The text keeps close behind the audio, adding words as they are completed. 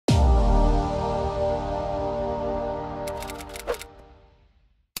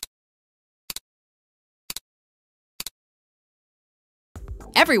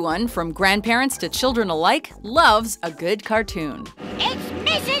Everyone, from grandparents to children alike, loves a good cartoon. It's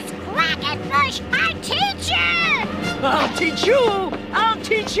Mrs. Quackenbush, our teacher! I'll teach you! I'll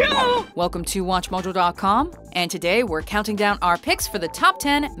teach you! Welcome to WatchMojo.com, and today we're counting down our picks for the top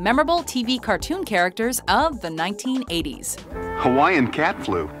 10 memorable TV cartoon characters of the 1980s. Hawaiian cat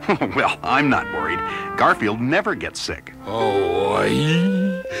flu? Well, I'm not worried. Garfield never gets sick.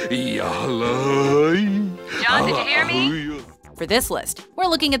 Hawaii, yalai. John, did you hear me? For this list, we're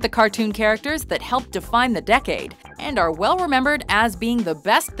looking at the cartoon characters that helped define the decade and are well remembered as being the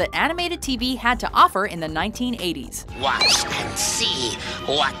best that animated TV had to offer in the 1980s. Watch and see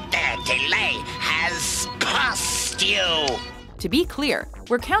what their delay has cost you. To be clear,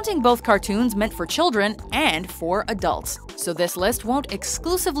 we're counting both cartoons meant for children and for adults, so this list won't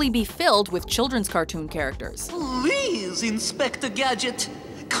exclusively be filled with children's cartoon characters. Please, Inspector Gadget,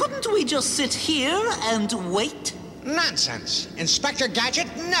 couldn't we just sit here and wait? Nonsense! Inspector Gadget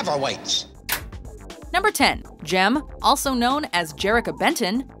never waits. Number 10. Jem, also known as Jerrica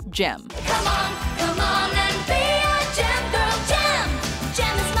Benton, Jem. Come on and be a gem girl, Jem!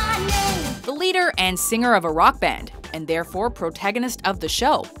 Jem is my name! The leader and singer of a rock band, and therefore protagonist of the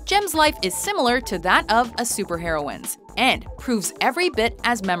show, Jem's life is similar to that of a superheroine's, and proves every bit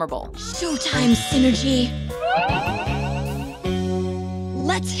as memorable. Showtime, Synergy!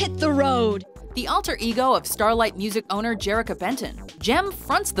 Let's hit the road! The alter ego of Starlight Music owner Jerrica Benton, Jem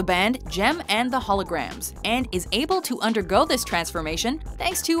fronts the band Jem and the Holograms, and is able to undergo this transformation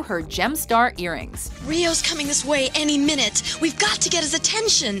thanks to her Gem Star earrings. Rio's coming this way any minute. We've got to get his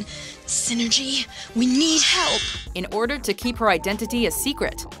attention. Synergy, we need help. In order to keep her identity a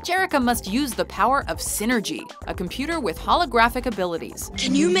secret, Jerrica must use the power of Synergy, a computer with holographic abilities.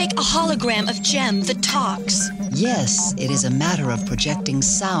 Can you make a hologram of Jem that talks? Yes, it is a matter of projecting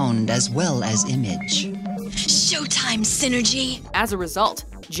sound as well as image. Showtime, Synergy! As a result,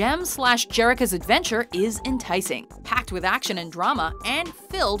 Jem/Jerrica's adventure is enticing, packed with action and drama, and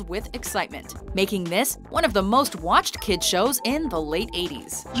filled with excitement, making this one of the most watched kids shows in the late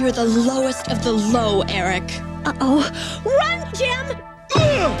 80s. You're the lowest of the low, Eric. Uh-oh. Run, Jem!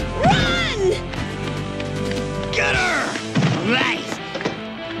 Run! Get her! Right!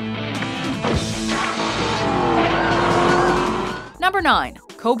 Number 9.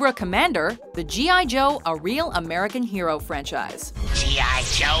 Cobra Commander, the G.I. Joe, a Real American Hero franchise. G.I.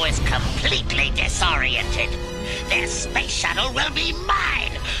 Joe is completely disoriented. Their space shuttle will be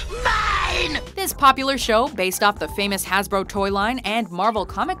mine! Mine! This popular show, based off the famous Hasbro toy line and Marvel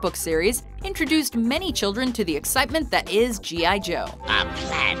comic book series, introduced many children to the excitement that is G.I. Joe. Our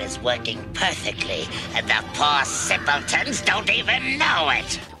plan is working perfectly, and the poor simpletons don't even know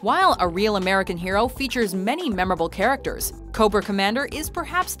it! While A Real American Hero features many memorable characters, Cobra Commander is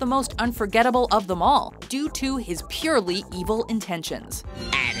perhaps the most unforgettable of them all, due to his purely evil intentions.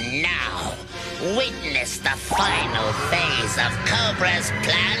 And now, witness the final phase of Cobra's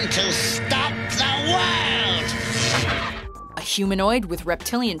plan to stop the world! A humanoid with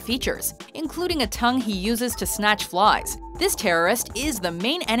reptilian features, including a tongue he uses to snatch flies. This terrorist is the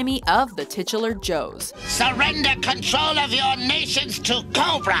main enemy of the titular Joes. Surrender control of your nations to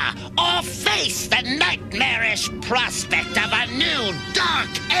Cobra, or face the nightmarish prospect of a new dark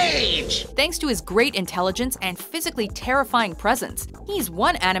age! Thanks to his great intelligence and physically terrifying presence, he's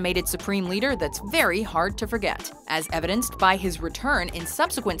one animated Supreme Leader that's very hard to forget, as evidenced by his return in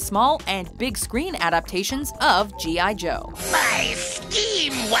subsequent small and big screen adaptations of G.I. Joe. My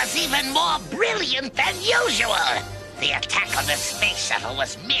scheme was even more brilliant than usual! The attack on the space shuttle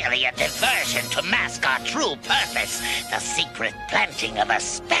was merely a diversion to mask our true purpose, the secret planting of a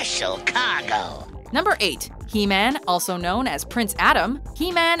special cargo. Number 8. He-Man, also known as Prince Adam,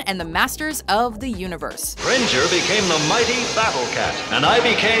 He-Man and the Masters of the Universe. Ranger became the mighty Battle Cat, and I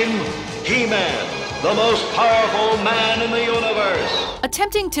became He-Man, the most powerful man in the universe.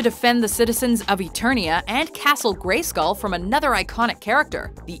 Attempting to defend the citizens of Eternia and Castle Grayskull from another iconic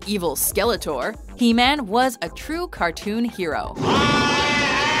character, the evil Skeletor, He-Man was a true cartoon hero.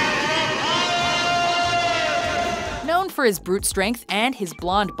 Known for his brute strength and his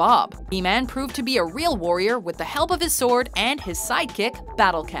blonde bob, He-Man proved to be a real warrior with the help of his sword and his sidekick,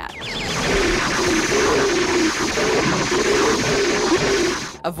 Battle Cat.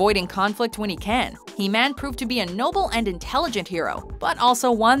 Avoiding conflict when he can, He-Man proved to be a noble and intelligent hero, but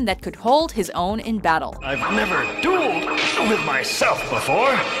also one that could hold his own in battle. I've never dueled with myself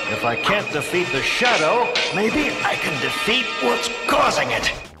before. If I can't defeat the shadow, maybe I can defeat what's causing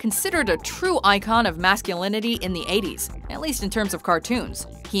it. Considered a true icon of masculinity in the 80s, at least in terms of cartoons,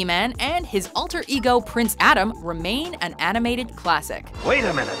 He-Man and his alter ego Prince Adam remain an animated classic. Wait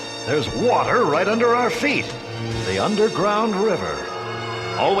a minute, there's water right under our feet. The underground river.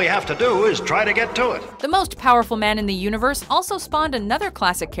 All we have to do is try to get to it. The most powerful man in the universe also spawned another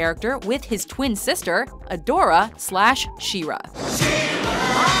classic character with his twin sister, Adora/She-Ra.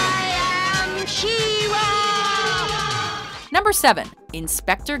 I am She-Ra! Number 7.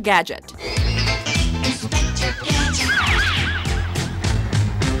 Inspector Gadget.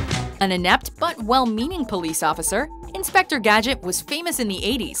 An inept but well-meaning police officer, Inspector Gadget was famous in the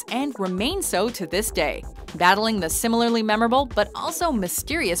 80s and remains so to this day, battling the similarly memorable but also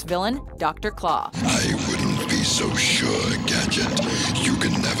mysterious villain, Dr. Claw. I wouldn't be so sure, Gadget. You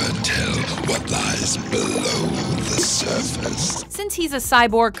can never tell what lies below the surface. Since he's a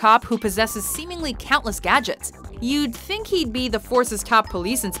cyborg cop who possesses seemingly countless gadgets, you'd think he'd be the force's top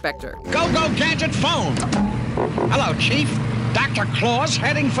police inspector. Go, Gadget phone. Hello, Chief. Dr. Claw's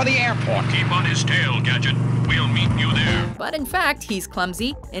heading for the airport. Keep on his tail, Gadget. We'll meet you there. But in fact, he's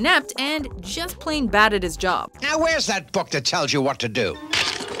clumsy, inept, and just plain bad at his job. Now, where's that book that tells you what to do?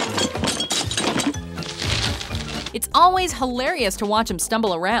 It's always hilarious to watch him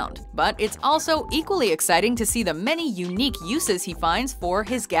stumble around, but it's also equally exciting to see the many unique uses he finds for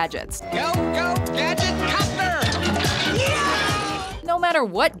his gadgets. Go, Gadget Copter! No matter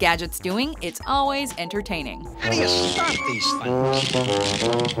what Gadget's doing, it's always entertaining. How do you start these things?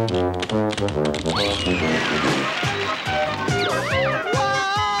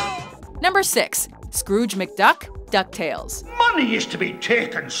 Number 6. Scrooge McDuck, DuckTales. Money is to be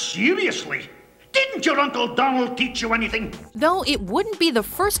taken seriously. Didn't your Uncle Donald teach you anything? Though it wouldn't be the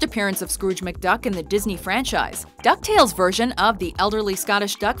first appearance of Scrooge McDuck in the Disney franchise, DuckTales' version of the elderly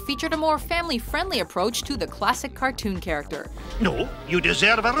Scottish duck featured a more family-friendly approach to the classic cartoon character. No, you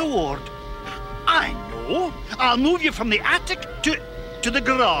deserve a reward. I know. I'll move you from the attic to the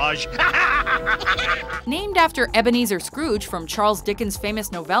garage. Named after Ebenezer Scrooge from Charles Dickens'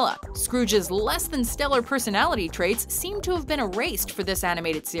 famous novella, Scrooge's less than stellar personality traits seem to have been erased for this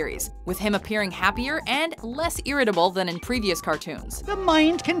animated series, with him appearing happier and less irritable than in previous cartoons. The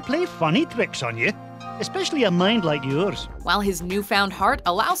mind can play funny tricks on you, especially a mind like yours. While his newfound heart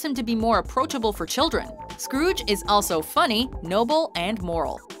allows him to be more approachable for children, Scrooge is also funny, noble, and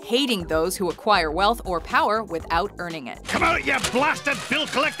moral, hating those who acquire wealth or power without earning it. Come out, you blasted bill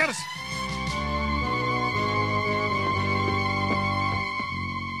collectors!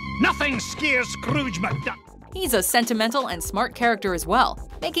 Nothing scares Scrooge McDuck. He's a sentimental and smart character as well,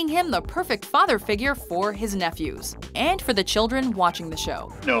 making him the perfect father figure for his nephews, and for the children watching the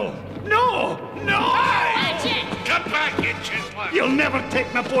show. No! Come back, you chiseler! You'll never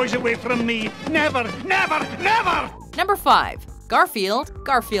take my boys away from me! Never! Number 5.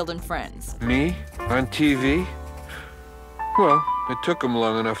 Garfield and Friends. Me? On TV? Well, it took him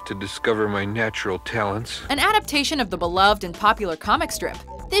long enough to discover my natural talents. An adaptation of the beloved and popular comic strip,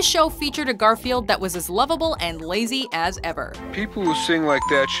 this show featured a Garfield that was as lovable and lazy as ever. People who sing like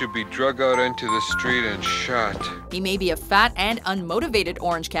that should be drug out into the street and shot. He may be a fat and unmotivated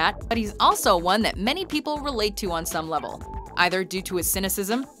orange cat, but he's also one that many people relate to on some level, either due to his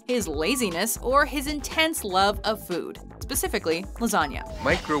cynicism, his laziness, or his intense love of food, specifically lasagna.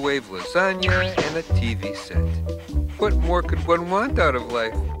 Microwave lasagna and a TV set. What more could one want out of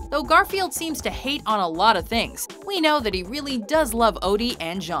life? Though Garfield seems to hate on a lot of things, we know that he really does love Odie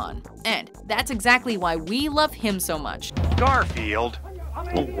and Jean. And that's exactly why we love him so much. Garfield?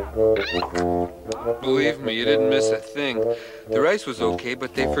 Believe me, you didn't miss a thing. The rice was okay,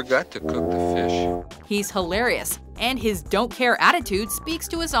 but they forgot to cook the fish. He's hilarious, and his don't care attitude speaks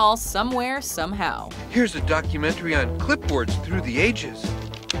to us all somewhere, somehow. Here's a documentary on clipboards through the ages.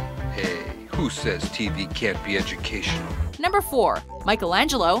 Hey, who says TV can't be educational? Number 4.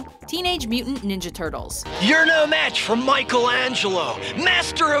 Michelangelo, Teenage Mutant Ninja Turtles. You're no match for Michelangelo,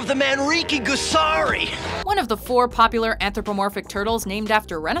 master of the Manriki Gusari. One of the 4 popular anthropomorphic turtles named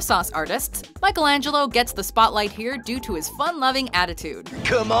after Renaissance artists, Michelangelo gets the spotlight here due to his fun-loving attitude.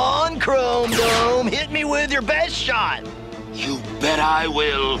 Come on, Chrome Dome, hit me with your best shot. You bet I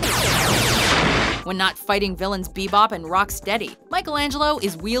will. When not fighting villains Bebop and Rocksteady, Michelangelo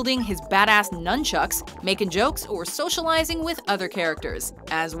is wielding his badass nunchucks, making jokes, or socializing with other characters,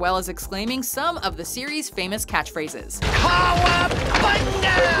 as well as exclaiming some of the series' famous catchphrases. Kawabunga!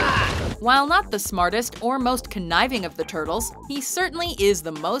 While not the smartest or most conniving of the turtles, he certainly is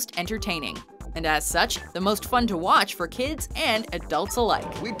the most entertaining. And as such, the most fun to watch for kids and adults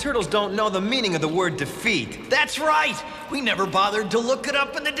alike. We turtles don't know the meaning of the word defeat. That's right! We never bothered to look it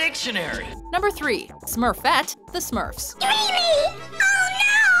up in the dictionary. Number 3. Smurfette, the Smurfs. Dreamy! Oh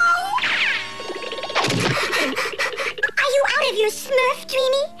no! Are you out of your Smurf,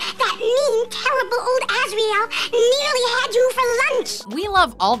 Dreamy? That mean, terrible old Azrael nearly had you for lunch. We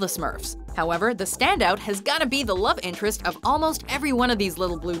love all the Smurfs. However, the standout has gotta be the love interest of almost every one of these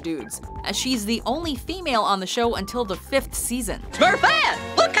little blue dudes, as she's the only female on the show until the 5th season. Smurfette,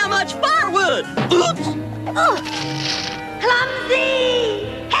 look how much firewood! Oops! Oh. Clumsy!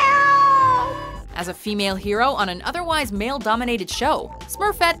 Help! As a female hero on an otherwise male-dominated show,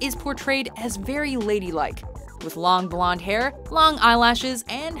 Smurfette is portrayed as very ladylike, with long blonde hair, long eyelashes,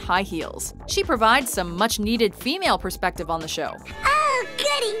 and high heels. She provides some much-needed female perspective on the show. Oh,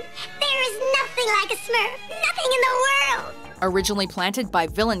 goody! There is nothing like a Smurf! Nothing in the world! Originally planted by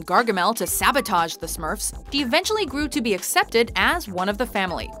villain Gargamel to sabotage the Smurfs, she eventually grew to be accepted as one of the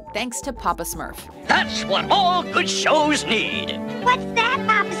family, thanks to Papa Smurf. That's what all good shows need. What's that,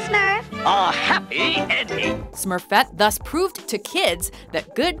 Papa Smurf? A happy ending. Smurfette thus proved to kids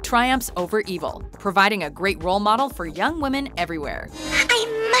that good triumphs over evil, providing a great role model for young women everywhere.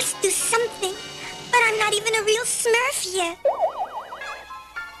 I must do something, but I'm not even a real Smurf yet.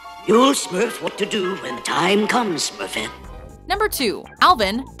 You'll Smurf what to do when the time comes, Smurfette. Number 2,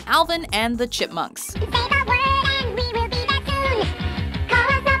 Alvin and the Chipmunks. Say the word and we will be back soon. Call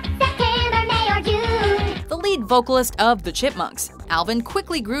us up September, May, or June. The lead vocalist of the Chipmunks, Alvin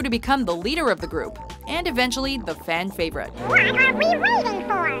quickly grew to become the leader of the group, and eventually the fan favorite. What are we waiting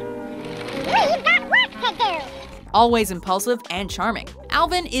for? We've got work to do. Always impulsive and charming,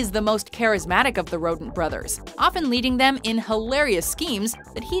 Alvin is the most charismatic of the rodent brothers, often leading them in hilarious schemes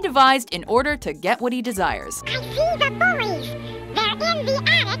that he devised in order to get what he desires. I see the bullies. They're in the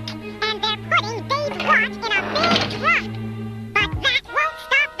attic, and they're putting Dave's watch in a big truck. But that won't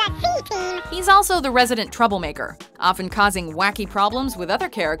stop the C-Team. He's also the resident troublemaker, often causing wacky problems with other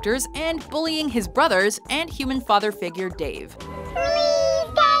characters and bullying his brothers and human father figure Dave.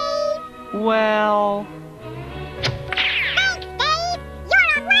 Please, Dave. Well...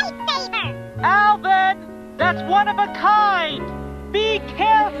 Alvin! That's one of a kind! Be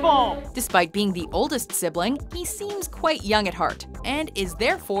careful! Despite being the oldest sibling, he seems quite young at heart, and is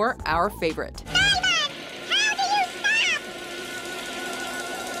therefore our favorite. Simon! How do you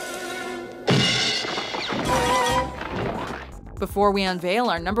stop? Before we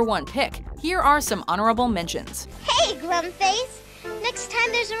unveil our number 1 pick, here are some honorable mentions. Hey, Grumface! Next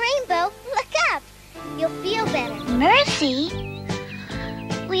time there's a rainbow, look up! You'll feel better. Mercy?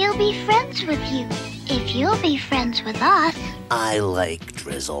 We'll be friends with you, if you'll be friends with us. I like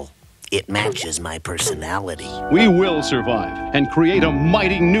Drizzle. It matches my personality. We will survive and create a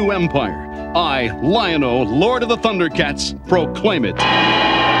mighty new empire. I, Lion-O, Lord of the Thundercats, proclaim it.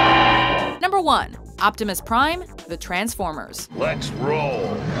 Number 1, Optimus Prime, The Transformers. Let's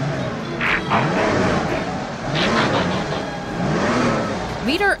roll.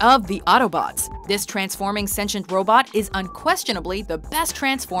 Leader of the Autobots, this transforming sentient robot is unquestionably the best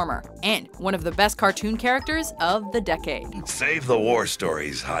Transformer and one of the best cartoon characters of the decade. Save the war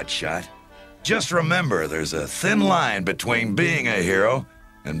stories, hotshot. Just remember, there's a thin line between being a hero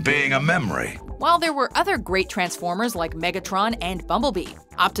and being a memory. While there were other great Transformers like Megatron and Bumblebee,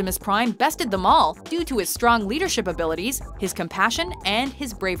 Optimus Prime bested them all due to his strong leadership abilities, his compassion, and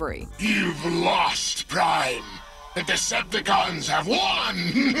his bravery. You've lost, Prime. The Decepticons have won!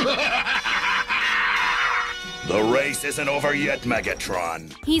 The race isn't over yet,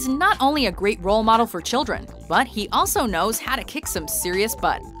 Megatron. He's not only a great role model for children, but he also knows how to kick some serious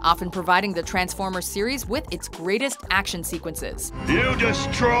butt, often providing the Transformers series with its greatest action sequences. You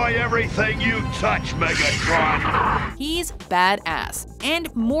destroy everything you touch, Megatron! He's badass,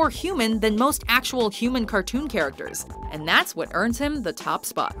 and more human than most actual human cartoon characters, and that's what earns him the top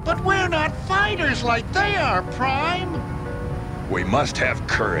spot. But we're not fighters like they are, Prime! We must have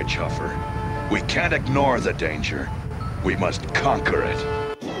courage, Huffer. We can't ignore the danger. We must conquer it.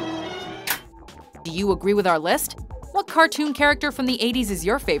 Do you agree with our list? What cartoon character from the 80s is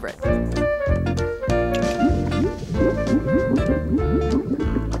your favorite?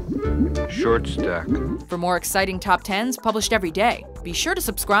 Short stack. For more exciting top 10s published every day, be sure to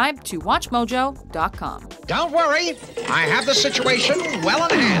subscribe to WatchMojo.com. Don't worry, I have the situation well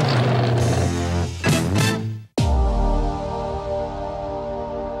in hand.